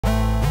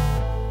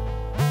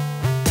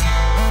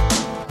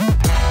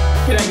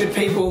G'day good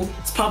people,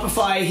 it's Papa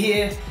Fire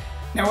here.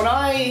 Now when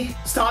I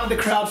started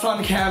the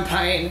crowdfund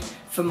campaign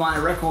for my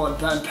record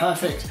Burn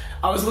Perfect,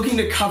 I was looking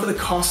to cover the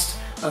cost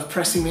of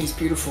pressing these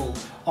beautiful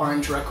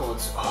orange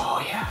records.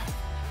 Oh yeah.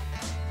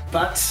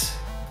 But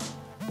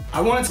I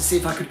wanted to see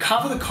if I could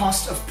cover the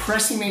cost of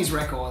pressing these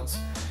records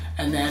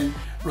and then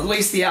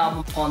release the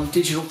album on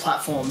digital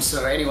platforms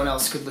so anyone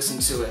else could listen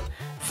to it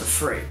for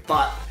free.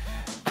 But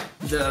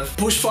the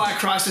bushfire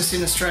crisis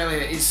in Australia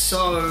is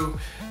so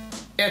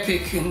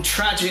epic and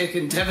tragic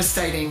and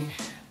devastating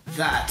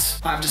that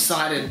I've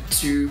decided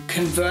to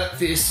convert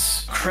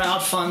this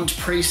crowdfund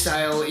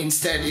pre-sale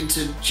instead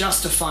into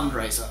just a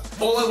fundraiser.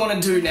 All I want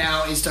to do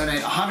now is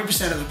donate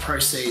 100% of the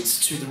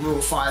proceeds to the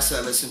Rural Fire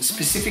Service, and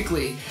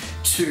specifically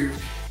to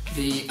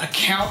the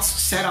accounts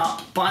set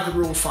up by the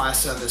Rural Fire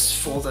Service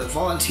for the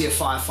volunteer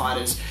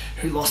firefighters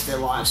who lost their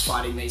lives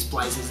fighting these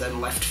blazes and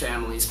left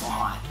families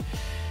behind.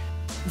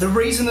 The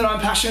reason that I'm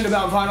passionate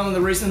about vinyl and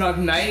the reason that I've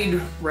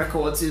made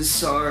records is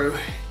so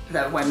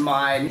that when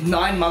my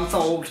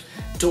 9-month-old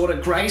daughter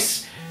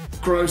Grace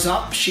grows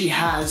up, she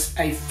has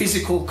a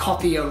physical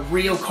copy, a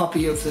real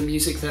copy of the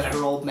music that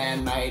her old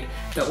man made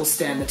that will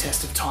stand the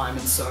test of time.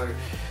 And so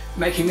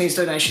making these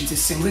donations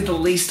is simply the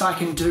least I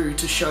can do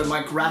to show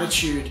my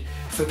gratitude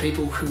for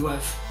people who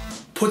have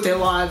put their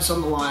lives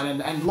on the line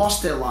and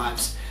lost their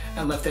lives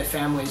and left their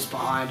families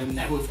behind and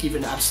who have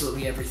given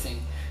absolutely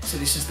everything. So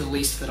this is the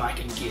least that I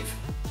can give.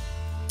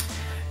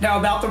 Now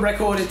about the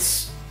record,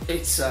 it's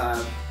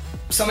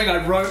something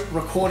I wrote,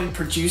 recorded,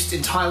 produced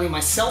entirely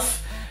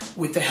myself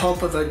with the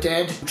help of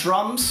Oded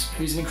Drums,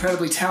 who's an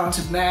incredibly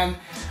talented man.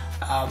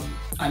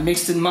 I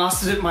mixed and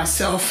mastered it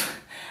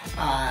myself,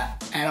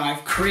 and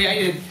I've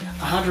created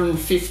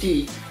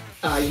 150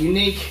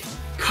 unique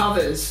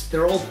covers.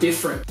 They're all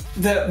different,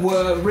 that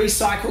were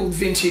recycled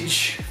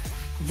vintage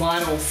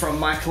vinyl from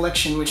my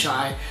collection, which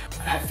I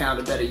have found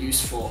a better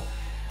use for.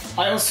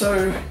 I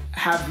also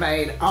have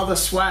made other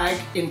swag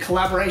in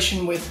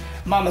collaboration with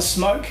Mama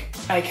Smoke,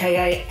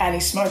 aka Annie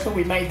Smoker.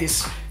 We made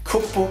this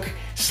cookbook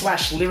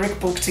 / lyric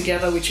book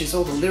together, which is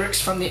all the lyrics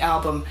from the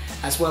album,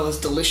 as well as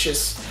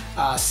delicious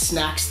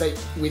snacks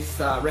with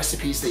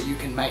recipes that you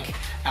can make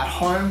at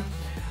home.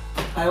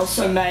 I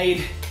also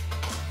made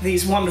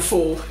these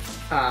wonderful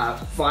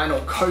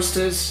vinyl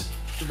coasters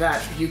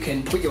that you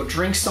can put your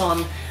drinks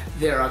on.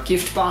 There are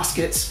gift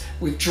baskets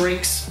with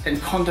drinks and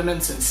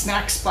condiments and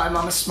snacks by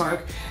Mama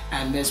Smoke,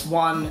 and there's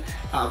one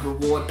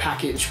reward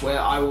package where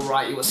I will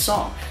write you a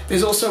song.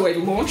 There's also a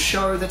launch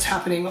show that's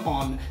happening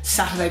on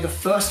Saturday the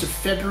 1st of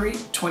February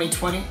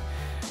 2020,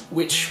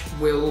 which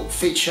will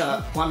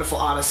feature wonderful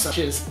artists such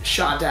as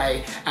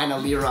Sade and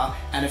Alira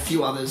and a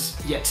few others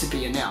yet to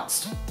be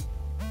announced.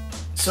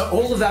 So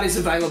all of that is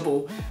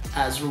available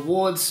as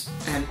rewards,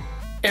 and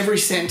every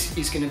cent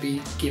is going to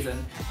be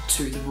given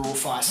to the Rural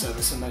Fire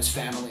Service and those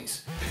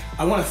families.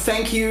 I want to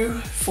thank you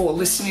for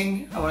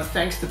listening. I want to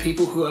thank the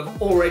people who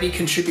have already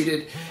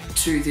contributed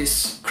to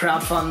this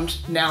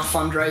crowdfund, now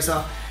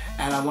fundraiser,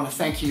 and I want to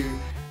thank you,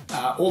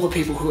 all the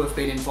people who have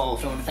been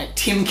involved. I want to thank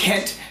Tim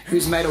Kent,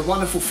 who's made a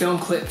wonderful film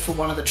clip for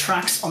one of the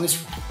tracks on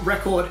this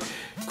record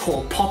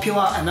called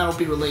Popular, and that'll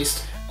be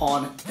released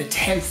on the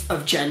 10th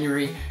of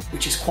January,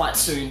 which is quite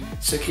soon,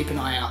 so keep an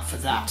eye out for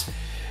that.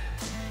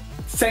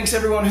 Thanks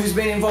everyone who's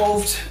been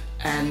involved,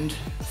 and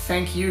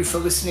thank you for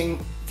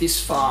listening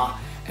this far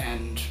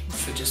and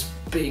for just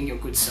being your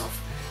good self.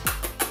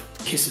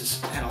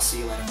 Kisses, and I'll see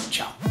you later.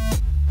 Ciao.